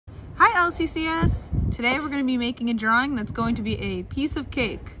Hi LCCS! Today we're going to be making a drawing that's going to be a piece of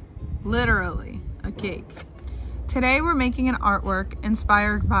cake. Literally, a cake. Today we're making an artwork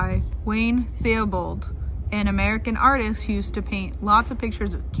inspired by Wayne Tiebaud, an American artist who used to paint lots of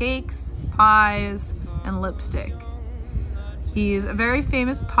pictures of cakes, pies, and lipstick. He's a very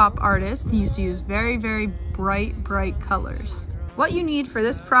famous pop artist. He used to use very bright colors. What you need for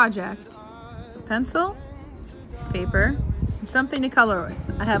this project is a pencil, paper, and something to color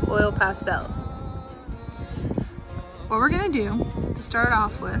with. I have oil pastels. What we're gonna do to start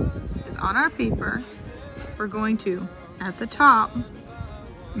off with is on our paper, we're going to, at the top,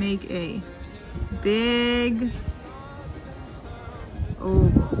 make a big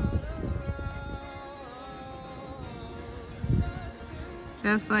oval.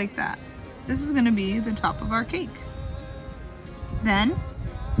 Just like that. This is gonna be the top of our cake. Then,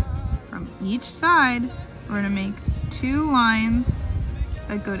 from each side, we're gonna make 2 lines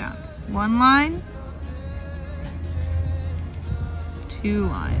that go down. 1 line, 2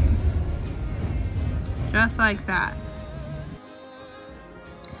 lines. Just like that.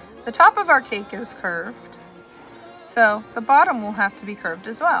 The top of our cake is curved, so the bottom will have to be curved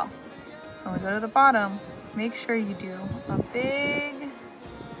as well. So when we go to the bottom, make sure you do a big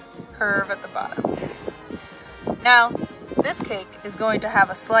curve at the bottom. Now, this cake is going to have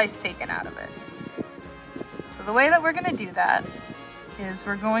a slice taken out of it. So the way that we're going to do that is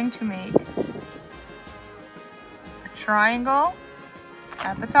we're going to make a triangle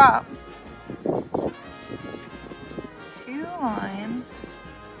at the top, 2 lines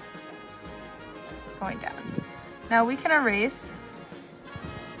going down. Now we can erase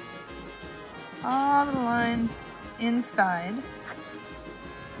all the lines inside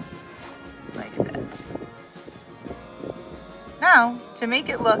like this. Now, to make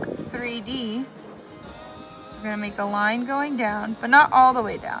it look 3D, we're going to make a line going down, but not all the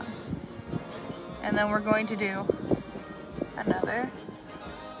way down. And then we're going to do another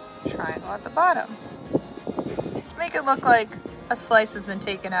triangle at the bottom to make it look like a slice has been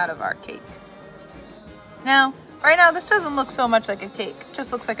taken out of our cake. Now, right now this doesn't look so much like a cake, it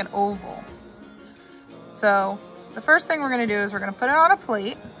just looks like an oval. So the first thing we're going to do is we're going to put it on a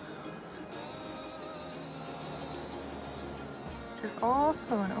plate, which is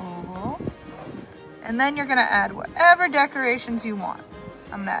also an oval. And then you're gonna add whatever decorations you want.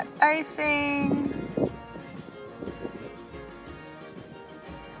 I'm gonna add icing.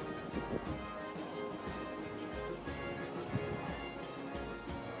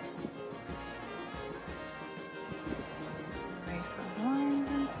 Erase those lines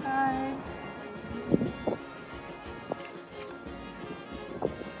inside.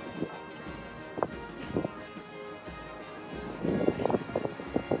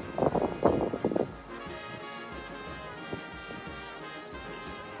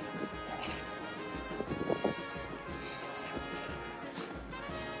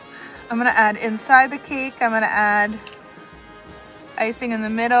 I'm gonna add inside the cake, I'm gonna add icing in the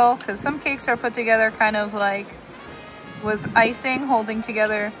middle, because some cakes are put together kind of like with icing holding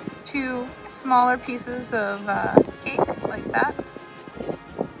together 2 smaller pieces of cake, like that.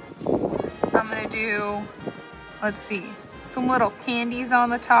 I'm gonna do, let's see, some little candies on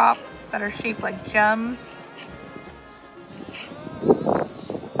the top that are shaped like gems.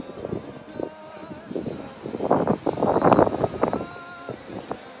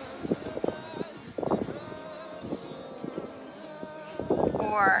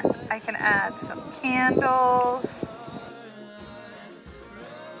 Or I can add some candles.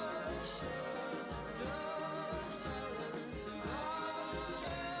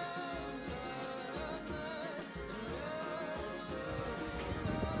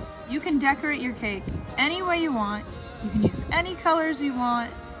 You can decorate your cake any way you want. You can use any colors you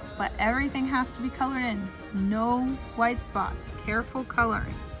want, but everything has to be colored in. No white spots, careful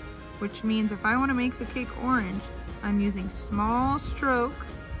coloring. Which means if I want to make the cake orange, I'm using small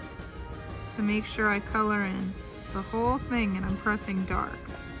strokes to make sure I color in the whole thing, and I'm pressing dark.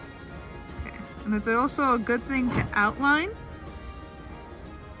 Okay. And it's also a good thing to outline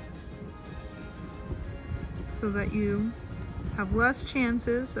so that you have less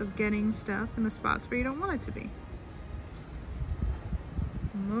chances of getting stuff in the spots where you don't want it to be.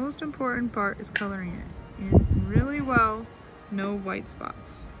 The most important part is coloring it in really well, no white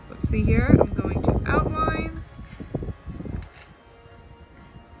spots. Let's see here, I'm going to outline.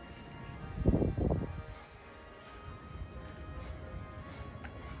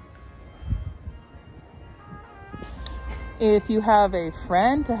 If you have a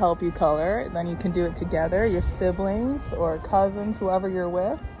friend to help you color, then you can do it together, your siblings or cousins, whoever you're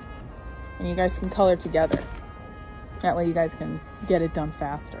with, and you guys can color together. That way you guys can get it done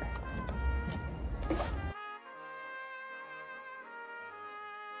faster.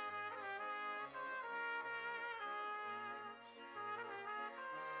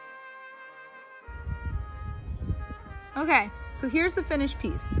 Okay, so here's the finished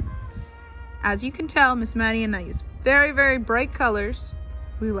piece. As you can tell, Miss Maddie and I used very, very bright colors.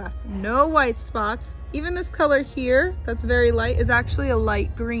 We left no white spots. Even this color here, that's very light, is actually a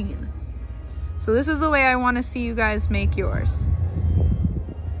light green. So this is the way I want to see you guys make yours.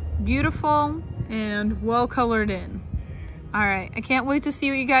 Beautiful and well colored in. All right, I can't wait to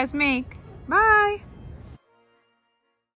see what you guys make. Bye.